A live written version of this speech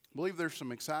I believe there's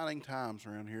some exciting times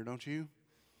around here, don't you?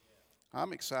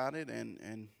 I'm excited,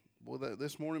 and well,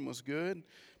 this morning was good,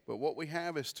 but what we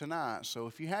have is tonight. So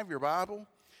if you have your Bible,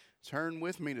 turn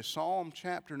with me to Psalm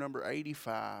chapter number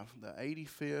 85, the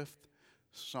 85th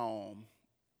Psalm.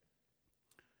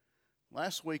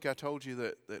 Last week I told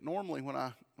you that normally when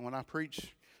I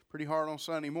preach pretty hard on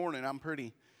Sunday morning, I'm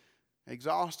pretty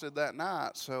exhausted that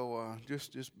night. So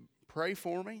just pray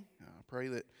for me. I pray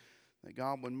that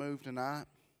God would move tonight.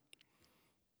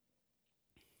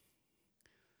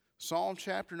 Psalm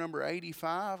chapter number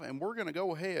 85, and we're going to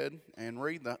go ahead and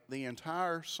read the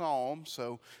entire psalm.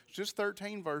 So it's just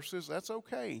 13 verses. That's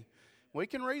okay. We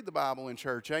can read the Bible in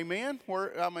church. Amen?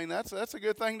 That's a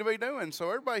good thing to be doing. So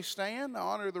everybody stand,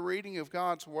 honor the reading of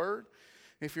God's word.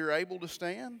 If you're able to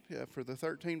stand for the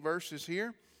 13 verses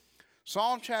here.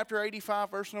 Psalm chapter 85,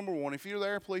 verse number 1. If you're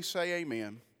there, please say amen.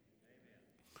 Amen.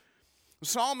 The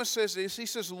psalmist says this. He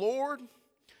says, Lord,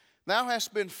 thou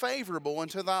hast been favorable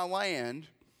unto thy land.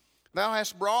 Thou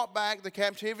hast brought back the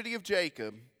captivity of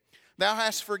Jacob. Thou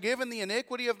hast forgiven the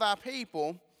iniquity of thy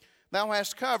people. Thou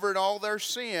hast covered all their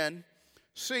sin.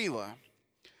 Selah.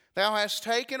 Thou hast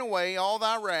taken away all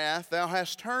thy wrath. Thou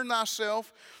hast turned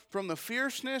thyself from the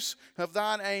fierceness of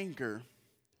thine anger.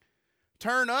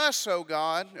 Turn us, O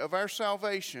God, of our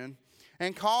salvation,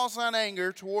 and cause thine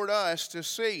anger toward us to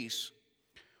cease.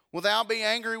 Wilt thou be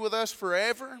angry with us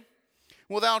forever?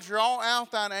 Wilt thou draw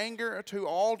out thine anger to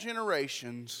all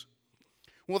generations?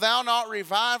 Wilt thou not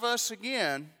revive us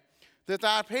again, that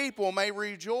thy people may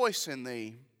rejoice in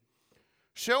thee?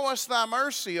 Show us thy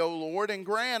mercy, O Lord, and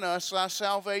grant us thy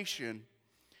salvation.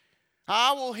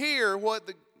 I will hear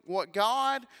what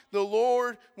God the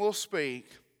Lord will speak.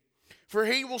 For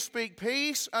he will speak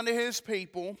peace unto his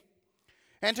people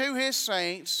and to his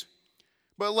saints,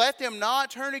 but let them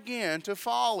not turn again to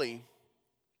folly.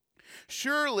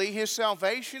 Surely his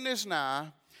salvation is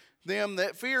nigh them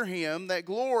that fear him, that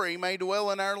glory may dwell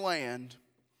in our land.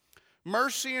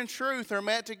 Mercy and truth are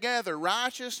met together.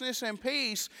 Righteousness and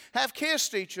peace have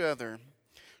kissed each other.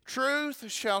 Truth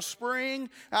shall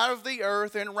spring out of the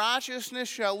earth, and righteousness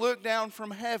shall look down from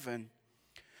heaven.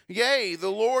 Yea, the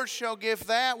Lord shall give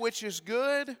that which is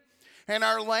good, and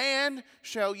our land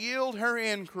shall yield her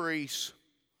increase.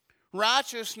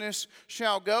 Righteousness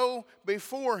shall go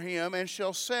before him, and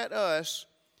shall set us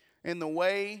in the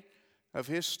way of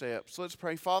his steps. Let's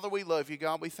pray. Father, we love you,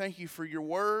 God. We thank you for your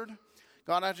word.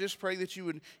 God, I just pray that you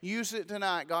would use it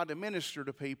tonight, God, to minister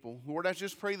to people. Lord, I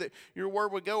just pray that your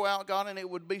word would go out, God, and it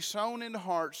would be sown into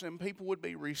hearts, and people would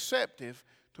be receptive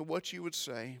to what you would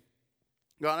say.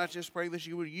 God, I just pray that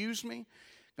you would use me.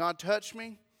 God, touch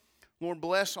me. Lord,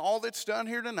 bless all that's done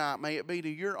here tonight. May it be to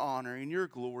your honor and your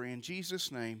glory. In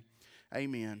Jesus' name,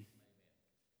 amen.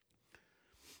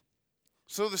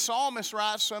 So the psalmist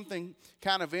writes something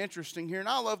kind of interesting here, and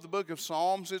I love the book of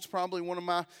Psalms. It's probably one of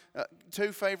my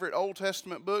two favorite Old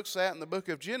Testament books, that and the book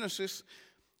of Genesis.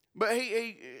 But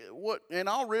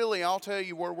I'll tell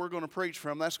you where we're going to preach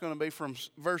from. That's going to be from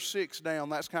verse 6 down.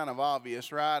 That's kind of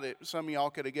obvious, right? Some of y'all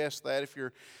could have guessed that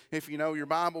if you know your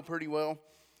Bible pretty well.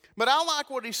 But I like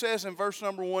what he says in verse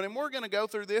number 1, and we're going to go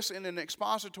through this in an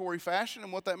expository fashion,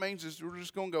 and what that means is we're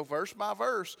just going to go verse by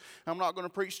verse. I'm not going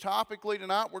to preach topically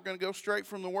tonight. We're going to go straight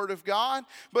from the Word of God.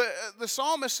 But the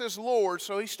psalmist says Lord,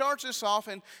 so he starts this off,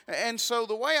 and so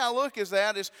the way I look at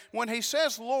that is when he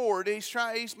says Lord, he's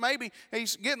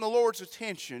getting the Lord's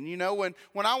attention. You know, when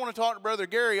I want to talk to Brother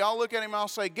Gary, I'll look at him and I'll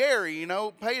say, Gary, you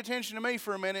know, pay attention to me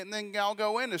for a minute, and then I'll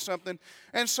go into something.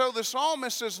 And so the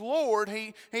psalmist says Lord,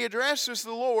 he addresses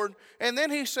the Lord. And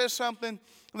then he says something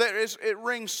that it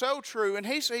rings so true. And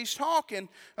he's talking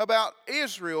about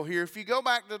Israel here. If you go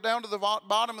back down to the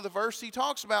bottom of the verse, he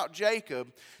talks about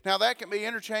Jacob. Now that can be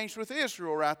interchanged with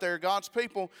Israel right there, God's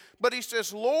people. But he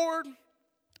says, Lord,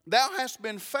 thou hast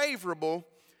been favorable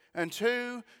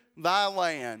unto thy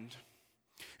land.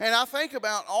 And I think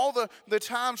about all the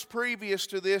times previous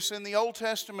to this in the Old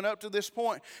Testament up to this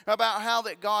point about how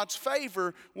that God's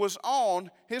favor was on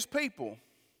his people.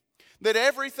 That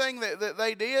everything that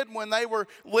they did when they were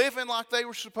living like they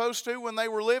were supposed to, when they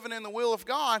were living in the will of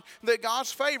God, that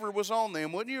God's favor was on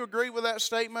them. Wouldn't you agree with that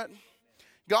statement?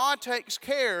 God takes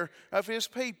care of his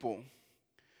people.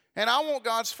 And I want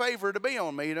God's favor to be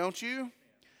on me, don't you?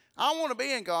 I want to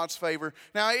be in God's favor.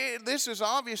 Now, this is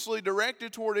obviously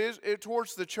directed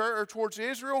towards the church or towards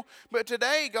Israel, but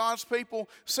today God's people,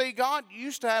 see, God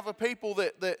used to have a people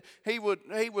that he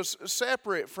was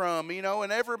separate from,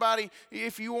 and everybody,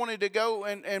 if you wanted to go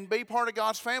and be part of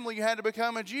God's family, you had to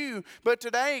become a Jew. But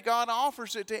today God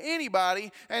offers it to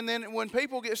anybody, and then when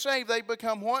people get saved, they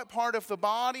become what? Part of the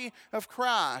body of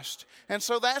Christ. And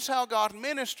so that's how God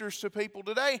ministers to people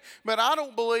today. But I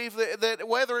don't believe that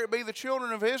whether it be the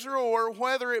children of Israel or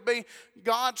whether it be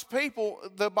God's people,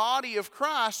 the body of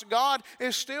Christ, God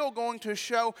is still going to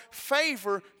show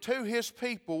favor to His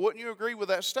people. Wouldn't you agree with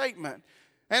that statement?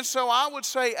 And so I would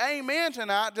say amen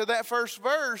tonight to that first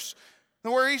verse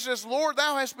where He says, Lord,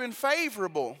 Thou hast been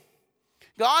favorable.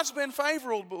 God's been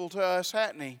favorable to us,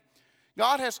 hasn't He?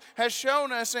 God has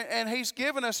shown us, and He's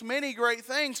given us many great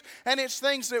things, and it's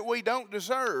things that we don't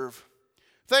deserve.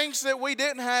 Things that we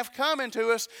didn't have coming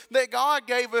to us that God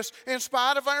gave us in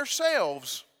spite of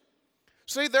ourselves.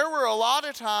 See, there were a lot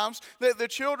of times that the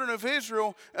children of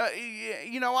Israel,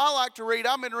 I like to read.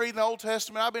 I've been reading the Old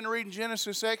Testament. I've been reading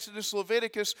Genesis, Exodus,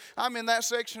 Leviticus. I'm in that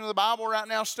section of the Bible right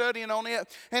now studying on it.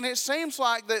 And it seems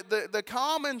like the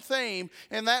common theme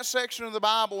in that section of the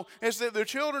Bible is that the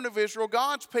children of Israel,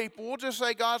 God's people, we'll just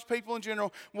say God's people in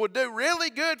general, would do really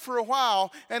good for a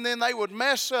while, and then they would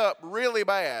mess up really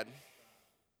bad.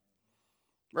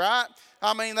 Right?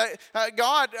 I mean,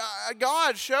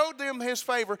 God showed them His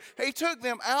favor. He took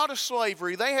them out of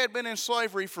slavery. They had been in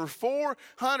slavery for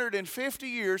 450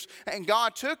 years, and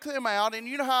God took them out. And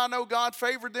you know how I know God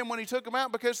favored them when He took them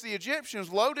out? Because the Egyptians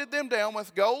loaded them down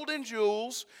with gold and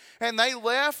jewels, and they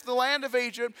left the land of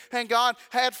Egypt, and God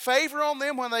had favor on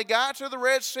them when they got to the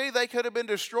Red Sea. They could have been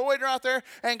destroyed right there,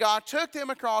 and God took them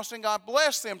across, and God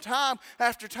blessed them time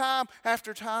after time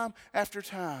after time after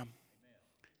time.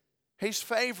 He's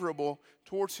favorable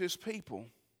towards His people.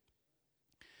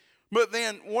 But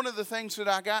then one of the things that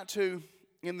I got to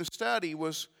in the study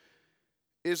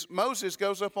is Moses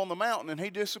goes up on the mountain and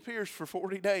he disappears for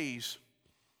 40 days.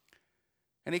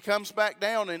 And he comes back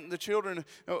down, and the children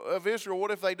of Israel,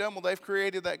 what have they done? Well, they've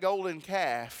created that golden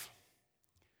calf.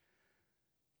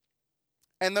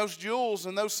 And those jewels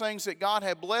and those things that God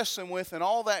had blessed them with, and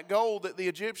all that gold that the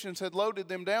Egyptians had loaded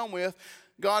them down with,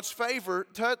 God's favor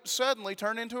suddenly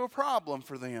turned into a problem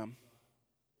for them.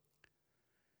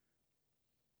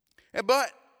 But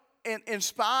in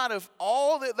spite of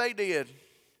all that they did,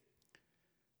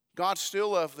 God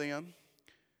still loved them.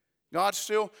 God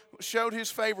still showed His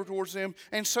favor towards them.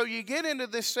 And so you get into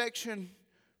this section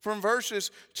from verses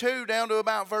 2 down to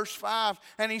about verse 5,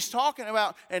 and He's talking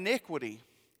about iniquity.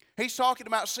 He's talking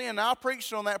about sin. Now, I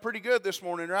preached on that pretty good this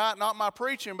morning, right? Not my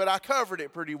preaching, but I covered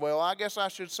it pretty well. I guess I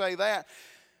should say that.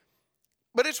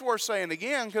 But it's worth saying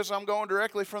again because I'm going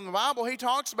directly from the Bible. He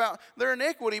talks about their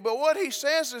iniquity, but what he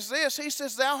says is this. He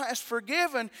says, Thou hast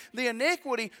forgiven the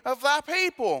iniquity of Thy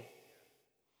people.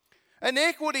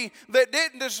 Iniquity that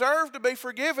didn't deserve to be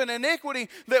forgiven. Iniquity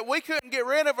that we couldn't get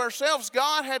rid of ourselves.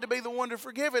 God had to be the one to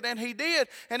forgive it, and He did.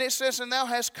 And it says, And Thou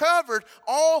hast covered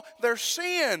all their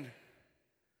sin.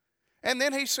 And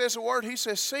then He says a word, He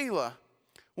says, Selah.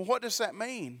 Well, what does that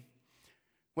mean?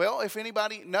 Well, if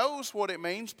anybody knows what it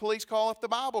means, please call up the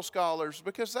Bible scholars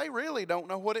because they really don't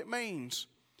know what it means.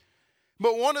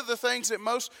 But one of the things that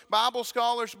most Bible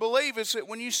scholars believe is that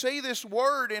when you see this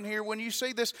word in here, when you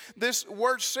see this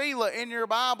word Selah in your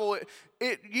Bible,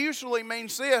 it usually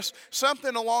means this,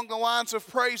 something along the lines of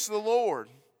praise the Lord.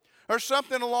 Or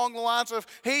something along the lines of,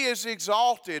 He is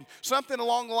exalted. Something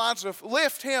along the lines of,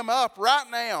 lift Him up right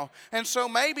now. And so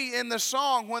maybe in the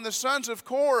song, when the sons of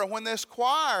Korah, when this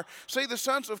choir, see the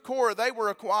sons of Korah, they were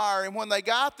a choir. And when they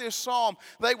got this psalm,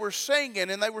 they were singing.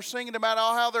 And they were singing about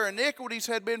all how their iniquities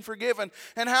had been forgiven.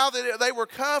 And how they were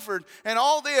covered. And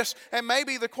all this. And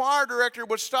maybe the choir director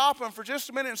would stop them for just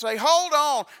a minute and say, hold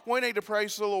on. We need to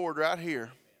praise the Lord right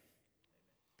here.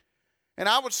 And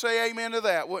I would say amen to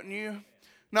that, wouldn't you?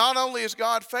 Not only is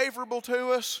God favorable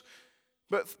to us,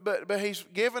 but He's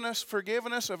forgiven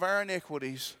us of our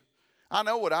iniquities. I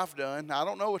know what I've done. I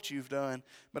don't know what you've done,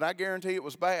 but I guarantee it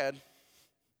was bad.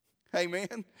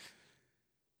 Amen.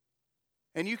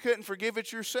 And you couldn't forgive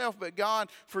it yourself, but God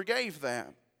forgave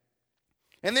that.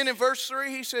 And then in verse 3,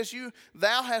 He says,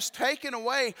 Thou hast taken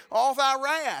away all Thy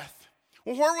wrath.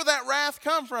 Well, where would that wrath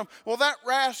come from? Well, that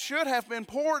wrath should have been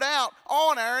poured out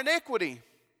on our iniquity.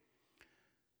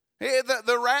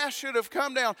 The wrath should have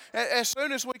come down. As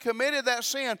soon as we committed that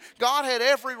sin, God had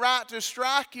every right to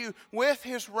strike you with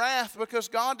His wrath because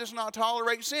God does not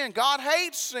tolerate sin. God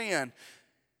hates sin.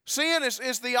 Sin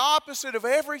is the opposite of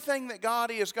everything that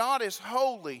God is. God is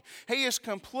holy. He is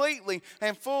completely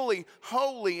and fully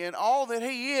holy in all that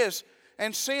He is.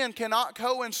 and sin cannot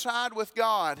coincide with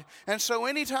God. And so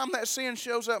anytime that sin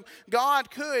shows up,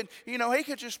 God could, He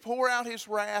could just pour out His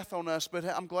wrath on us, but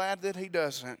I'm glad that He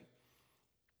doesn't.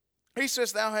 He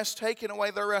says, thou hast taken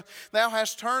away their wrath. Thou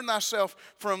hast turned thyself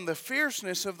from the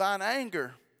fierceness of thine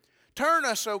anger. Turn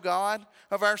us, O God,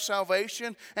 of our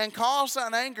salvation, and cause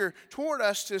thine anger toward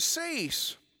us to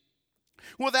cease.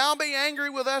 Will thou be angry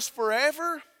with us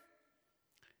forever?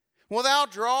 Will thou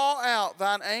draw out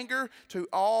thine anger to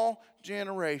all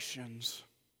generations?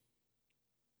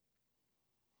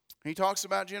 He talks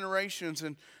about generations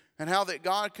and how that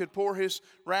God could pour His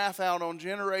wrath out on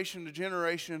generation to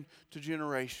generation to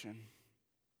generation.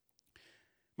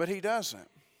 But He doesn't.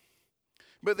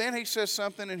 But then He says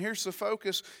something, and here's the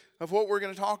focus of what we're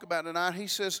going to talk about tonight. He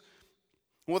says,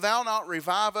 will thou not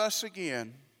revive us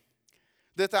again,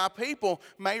 that thy people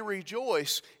may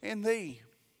rejoice in thee?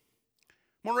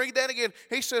 I'm going to read that again.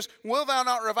 He says, will thou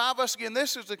not revive us again?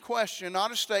 This is a question,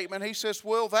 not a statement. He says,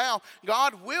 will thou,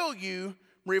 God, will you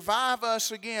revive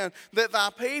us again, that thy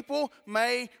people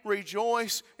may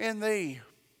rejoice in thee?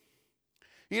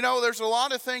 There's a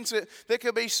lot of things that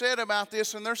could be said about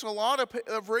this, and there's a lot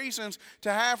of reasons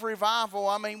to have revival.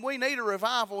 I mean, we need a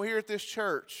revival here at this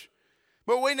church.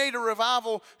 But we need a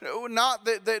revival not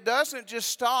that doesn't just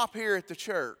stop here at the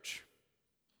church.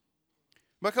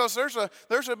 Because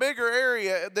there's a bigger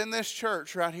area than this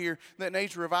church right here that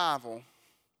needs revival.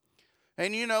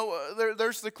 And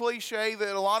there's the cliche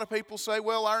that a lot of people say,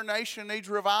 well, our nation needs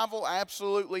revival.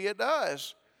 Absolutely it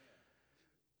does.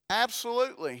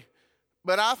 Absolutely.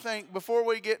 But I think before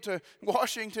we get to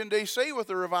Washington, D.C. with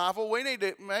the revival,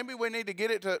 maybe we need to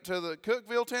get it to the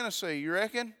Cookeville, Tennessee. You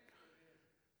reckon?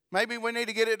 Maybe we need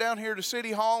to get it down here to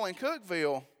City Hall in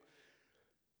Cookeville.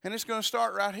 And it's going to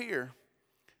start right here.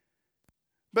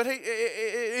 But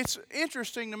it's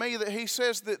interesting to me that he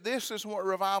says that this is what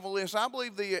revival is. I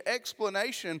believe the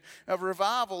explanation of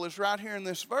revival is right here in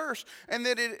this verse, and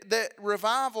that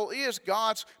revival is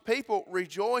God's people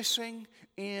rejoicing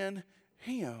in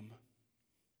Him.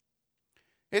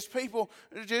 It's people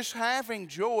just having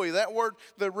joy. That word,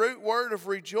 the root word of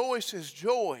rejoice is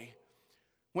joy.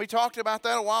 We talked about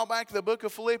that a while back. The book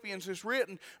of Philippians is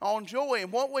written on joy. And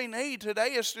what we need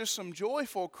today is just some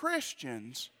joyful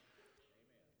Christians.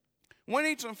 We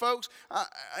need some folks,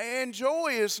 and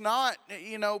joy is not,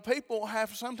 people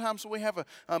sometimes we have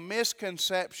a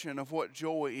misconception of what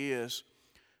joy is.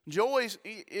 Joy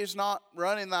is not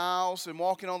running the aisles and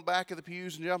walking on the back of the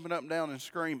pews and jumping up and down and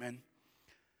screaming.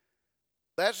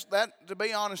 To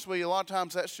be honest with you, a lot of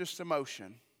times that's just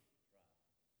emotion.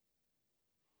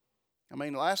 I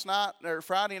mean,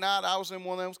 Friday night, I was in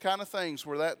one of those kind of things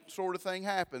where that sort of thing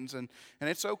happens, and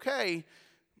it's okay.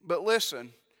 But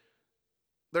listen,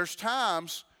 there's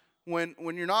times when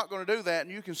you're not going to do that,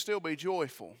 and you can still be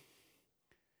joyful.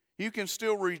 You can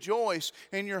still rejoice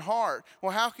in your heart.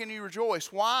 Well, how can you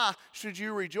rejoice? Why should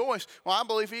you rejoice? Well, I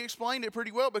believe he explained it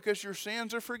pretty well, because your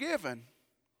sins are forgiven.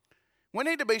 We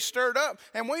need to be stirred up,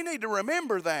 and we need to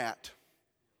remember that.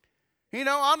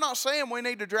 I'm not saying we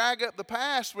need to drag up the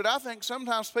past, but I think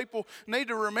sometimes people need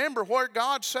to remember where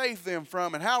God saved them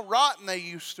from and how rotten they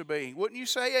used to be. Wouldn't you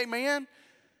say amen?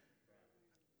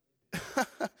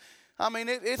 I mean,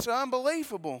 it's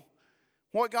unbelievable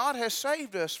what God has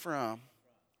saved us from.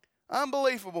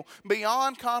 Unbelievable,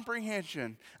 beyond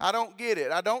comprehension. I don't get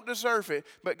it. I don't deserve it,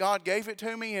 but God gave it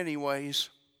to me anyways.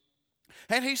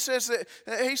 And he says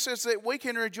that we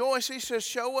can rejoice. He says,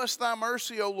 show us thy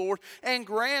mercy, O Lord, and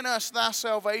grant us thy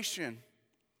salvation.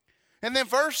 And then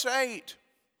verse 8,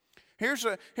 here's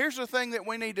the thing that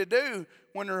we need to do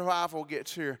when the revival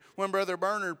gets here. When Brother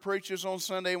Bernard preaches on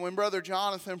Sunday, when Brother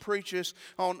Jonathan preaches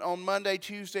on Monday,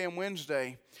 Tuesday, and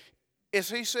Wednesday, is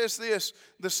he says this,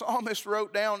 the psalmist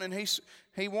wrote down, and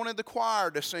he wanted the choir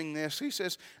to sing this. He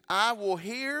says, I will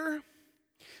hear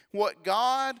what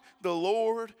God the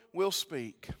Lord will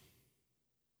speak.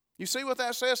 You see what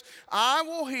that says? I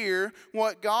will hear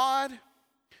what God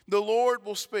the Lord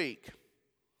will speak.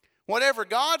 Whatever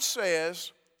God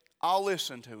says, I'll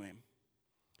listen to him.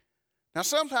 Now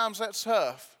sometimes that's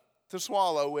tough to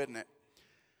swallow, isn't it?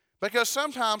 Because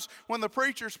sometimes when the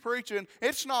preacher's preaching,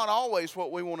 it's not always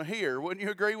what we want to hear. Wouldn't you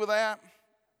agree with that?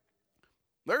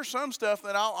 There's some stuff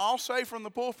that I'll say from the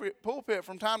pulpit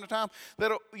from time to time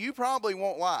that you probably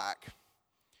won't like,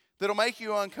 that'll make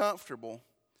you uncomfortable.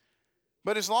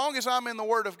 But as long as I'm in the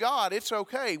Word of God, it's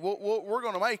okay. We're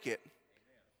going to make it.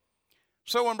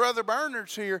 So when Brother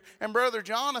Bernard's here and Brother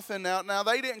Jonathan, now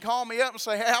they didn't call me up and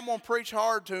say, hey, I'm going to preach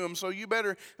hard to them, so you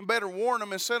better warn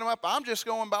them and set them up. I'm just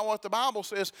going by what the Bible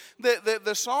says.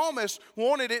 The psalmist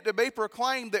wanted it to be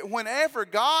proclaimed that whenever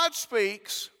God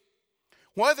speaks,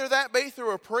 Whether that be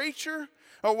through a preacher,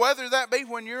 or whether that be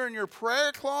when you're in your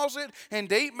prayer closet in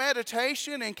deep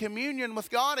meditation and communion with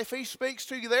God, if He speaks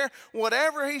to you there,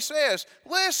 whatever He says,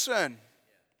 listen.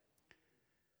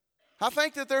 I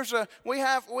think that we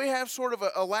have sort of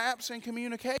a lapse in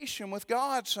communication with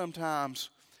God sometimes.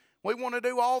 We want to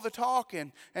do all the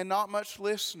talking and not much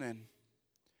listening.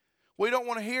 We don't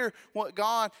want to hear what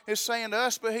God is saying to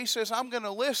us, but He says, I'm going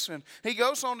to listen. He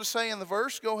goes on to say in the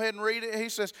verse, go ahead and read it. He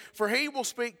says, for He will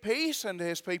speak peace unto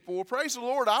His people. Well, praise the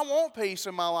Lord, I want peace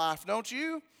in my life, don't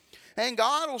you? And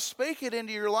God will speak it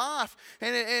into your life.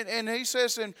 And He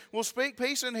says, and will speak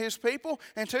peace unto His people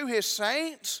and to His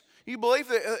saints. You believe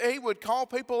that He would call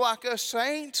people like us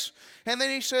saints? And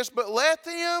then He says, but let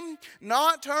them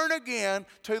not turn again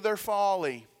to their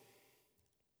folly.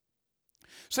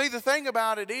 See, the thing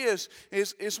about it is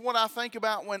what I think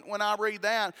about when I read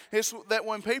that, is that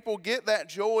when people get that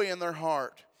joy in their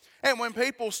heart, and when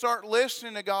people start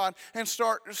listening to God and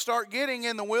start getting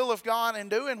in the will of God and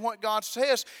doing what God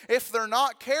says, if they're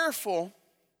not careful,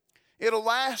 it'll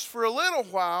last for a little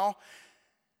while,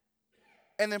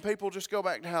 and then people just go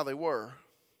back to how they were.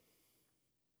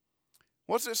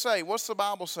 What's it say? What's the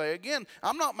Bible say? Again,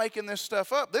 I'm not making this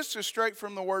stuff up. This is straight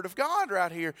from the Word of God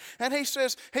right here. And He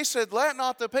said, let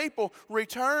not the people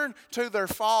return to their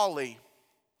folly,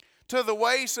 to the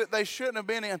ways that they shouldn't have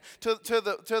been in, to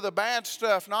the bad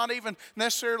stuff, not even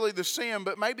necessarily the sin,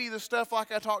 but maybe the stuff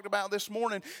like I talked about this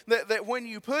morning, that when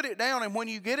you put it down and when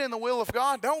you get in the will of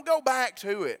God, don't go back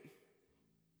to it.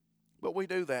 But we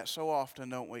do that so often,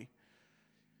 don't we?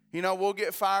 You know, we'll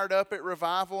get fired up at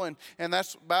revival, and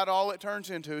that's about all it turns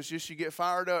into, is just you get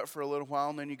fired up for a little while,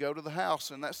 and then you go to the house,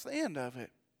 and that's the end of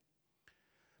it.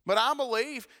 But I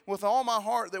believe with all my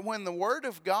heart that when the Word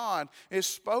of God is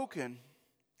spoken,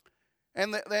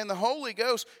 and the Holy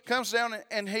Ghost comes down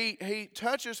and He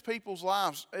touches people's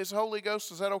lives. His Holy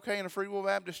Ghost, is that okay in a Free Will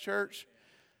Baptist church?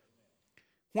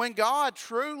 When God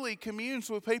truly communes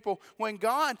with people, when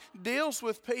God deals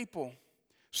with people,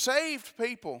 saved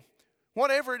people,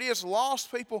 whatever it is,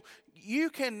 lost people, you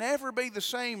can never be the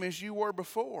same as you were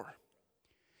before.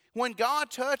 When God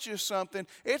touches something,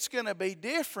 it's going to be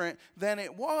different than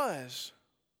it was.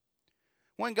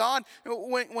 When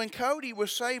Cody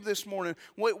was saved this morning,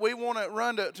 we want to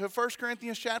run to 1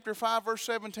 Corinthians chapter 5, verse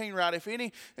 17, right?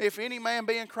 If any man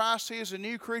be in Christ, he is a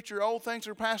new creature. Old things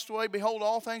are passed away. Behold,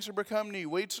 all things are become new.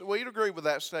 We'd agree with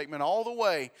that statement all the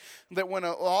way, that when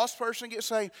a lost person gets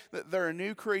saved, that they're a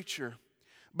new creature.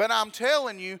 But I'm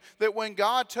telling you that when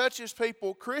God touches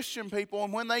people, Christian people,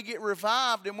 and when they get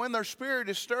revived and when their spirit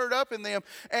is stirred up in them,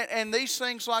 and these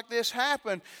things like this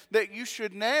happen, that you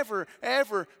should never,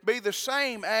 ever be the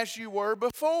same as you were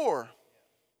before.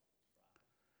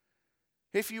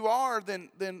 If you are, then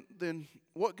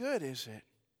what good is it?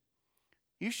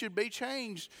 You should be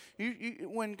changed.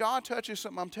 When God touches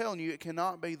something, I'm telling you, it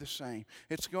cannot be the same.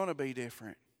 It's going to be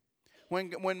different.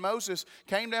 When Moses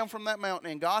came down from that mountain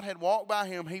and God had walked by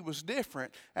him, he was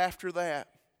different after that.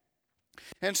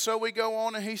 And so we go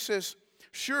on and he says,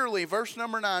 surely, verse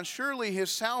number 9, surely His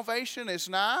salvation is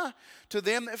nigh to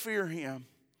them that fear Him,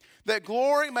 that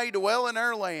glory may dwell in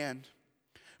our land.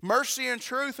 Mercy and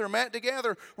truth are met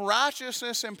together.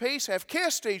 Righteousness and peace have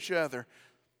kissed each other.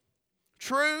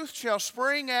 Truth shall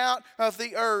spring out of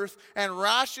the earth, and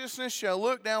righteousness shall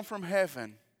look down from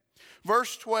heaven.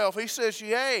 Verse 12, he says,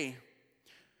 yea,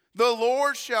 the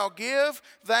Lord shall give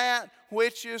that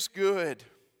which is good.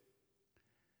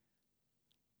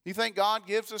 You think God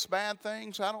gives us bad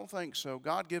things? I don't think so.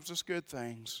 God gives us good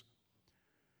things.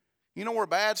 You know where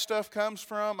bad stuff comes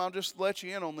from? I'll just let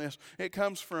you in on this. It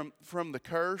comes from the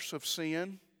curse of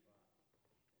sin.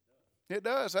 It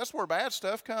does. That's where bad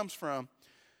stuff comes from.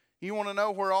 You want to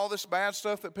know where all this bad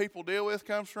stuff that people deal with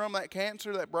comes from? That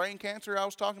cancer, that brain cancer I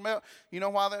was talking about. You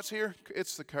know why that's here?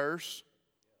 It's the curse.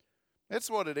 That's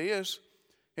what it is.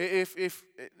 If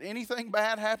anything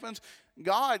bad happens,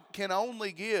 God can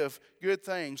only give good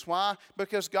things. Why?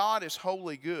 Because God is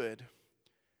wholly good.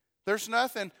 There's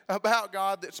nothing about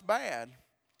God that's bad.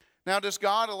 Now, does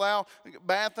God allow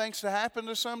bad things to happen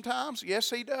to sometimes? Yes,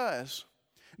 He does.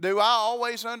 Do I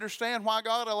always understand why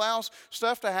God allows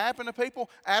stuff to happen to people?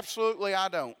 Absolutely, I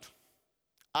don't.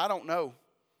 I don't know.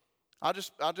 I'll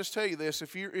just tell you this.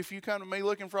 If you come to me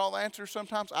looking for all the answers,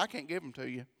 sometimes I can't give them to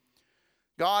you.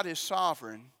 God is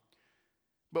sovereign.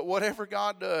 But whatever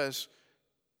God does,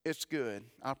 it's good,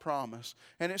 I promise.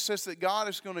 And it says that God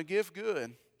is going to give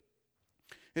good.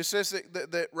 It says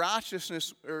that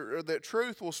righteousness or that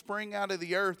truth will spring out of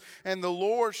the earth, and the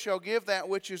Lord shall give that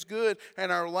which is good,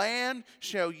 and our land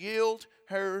shall yield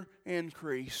her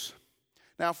increase.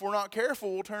 Now, if we're not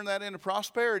careful, we'll turn that into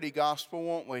prosperity gospel,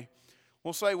 won't we?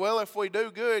 We'll say, well, if we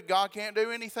do good, God can't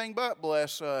do anything but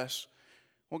bless us.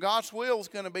 Well, God's will is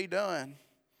going to be done.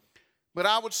 But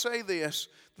I would say this,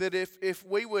 that if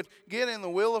we would get in the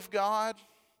will of God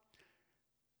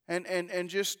and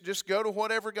just go to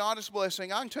whatever God is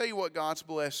blessing, I can tell you what God's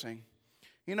blessing.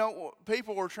 You know,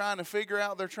 people are trying to figure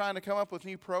out, they're trying to come up with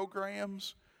new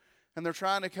programs, and they're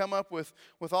trying to come up with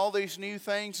all these new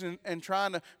things and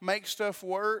trying to make stuff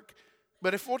work.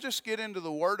 But if we'll just get into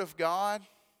the Word of God,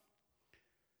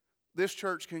 this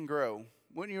church can grow.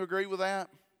 Wouldn't you agree with that?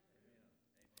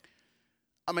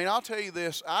 I mean, I'll tell you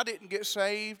this, I didn't get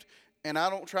saved, and I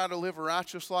don't try to live a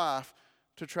righteous life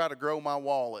to try to grow my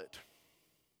wallet.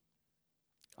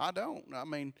 I don't. I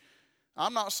mean,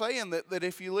 I'm not saying that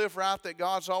if you live right that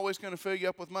God's always going to fill you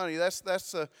up with money. That's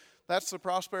the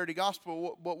prosperity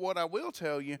gospel. But what I will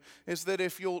tell you is that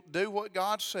if you'll do what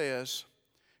God says,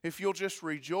 if you'll just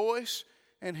rejoice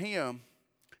in Him,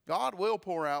 God will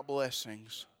pour out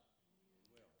blessings.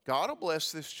 God will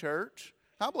bless this church.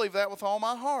 I believe that with all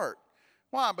my heart.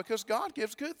 Why? Because God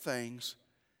gives good things.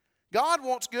 God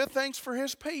wants good things for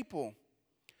His people.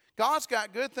 God's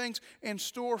got good things in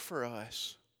store for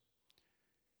us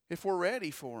if we're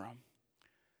ready for them.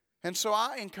 And so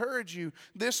I encourage you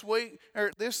this week,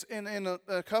 or in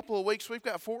a couple of weeks, we've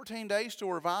got 14 days to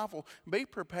revival. Be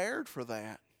prepared for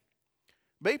that.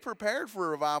 Be prepared for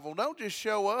revival. Don't just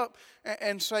show up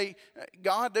and say,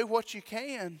 God, do what you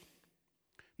can.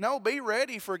 No, be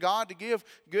ready for God to give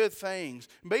good things.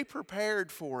 Be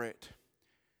prepared for it.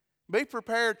 Be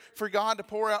prepared for God to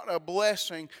pour out a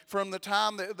blessing from the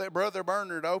time that Brother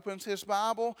Bernard opens his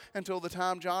Bible until the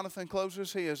time Jonathan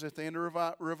closes his at the end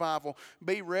of revival.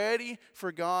 Be ready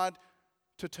for God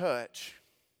to touch.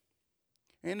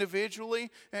 Individually,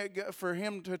 for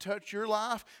Him to touch your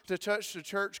life, to touch the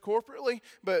church corporately,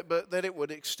 but that it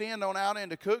would extend on out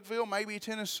into Cookeville, maybe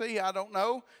Tennessee, I don't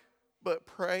know. But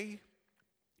pray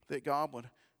that God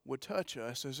would touch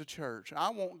us as a church. I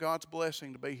want God's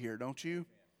blessing to be here, don't you?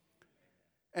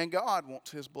 And God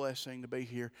wants His blessing to be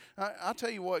here. I'll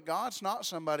tell you what, God's not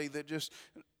somebody that just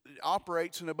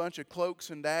operates in a bunch of cloaks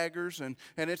and daggers and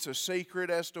it's a secret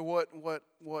as to what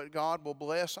God will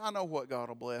bless. I know what God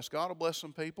will bless. God will bless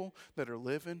some people that are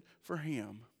living for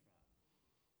Him.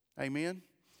 Amen.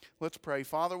 Let's pray.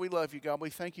 Father, we love you, God. We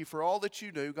thank you for all that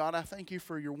you do. God, I thank you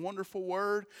for your wonderful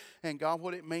word and, God,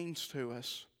 what it means to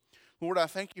us. Lord, I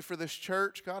thank you for this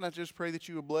church. God, I just pray that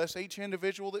you would bless each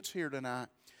individual that's here tonight.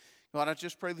 God, I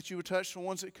just pray that you would touch the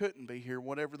ones that couldn't be here,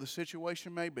 whatever the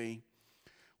situation may be.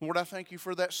 Lord, I thank you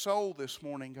for that soul this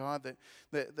morning, God,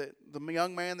 that the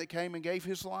young man that came and gave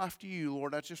his life to you,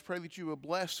 Lord. I just pray that you would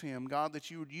bless him, God,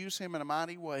 that you would use him in a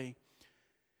mighty way.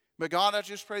 But God, I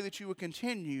just pray that you would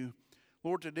continue,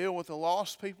 Lord, to deal with the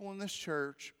lost people in this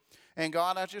church. And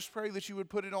God, I just pray that you would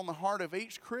put it on the heart of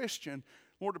each Christian,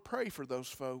 Lord, to pray for those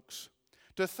folks,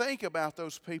 to think about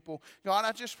those people. God,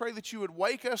 I just pray that you would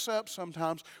wake us up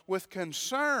sometimes with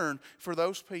concern for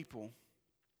those people.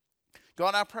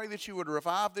 God, I pray that you would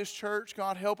revive this church.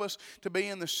 God, help us to be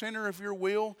in the center of your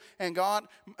will. And God,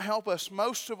 help us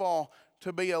most of all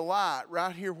to be a light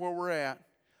right here where we're at.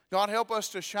 God, help us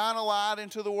to shine a light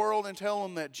into the world and tell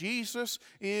them that Jesus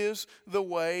is the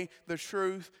way, the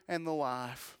truth, and the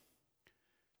life.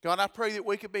 God, I pray that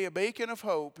we could be a beacon of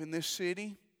hope in this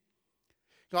city.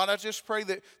 God, I just pray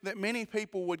that many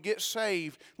people would get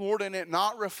saved, Lord, and it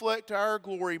not reflect our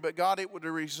glory, but God, it would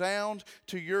resound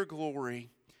to your glory.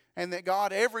 And that,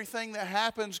 God, everything that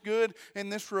happens good in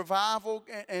this revival,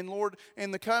 and Lord,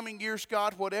 in the coming years,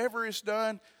 God, whatever is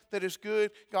done that is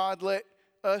good, God, let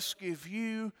us give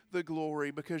you the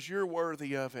glory because you're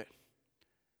worthy of it.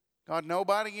 God,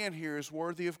 nobody in here is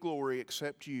worthy of glory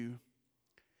except you.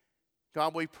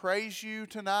 God, we praise you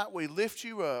tonight. We lift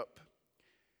you up.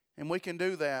 And we can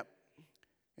do that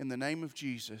in the name of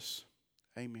Jesus.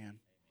 Amen.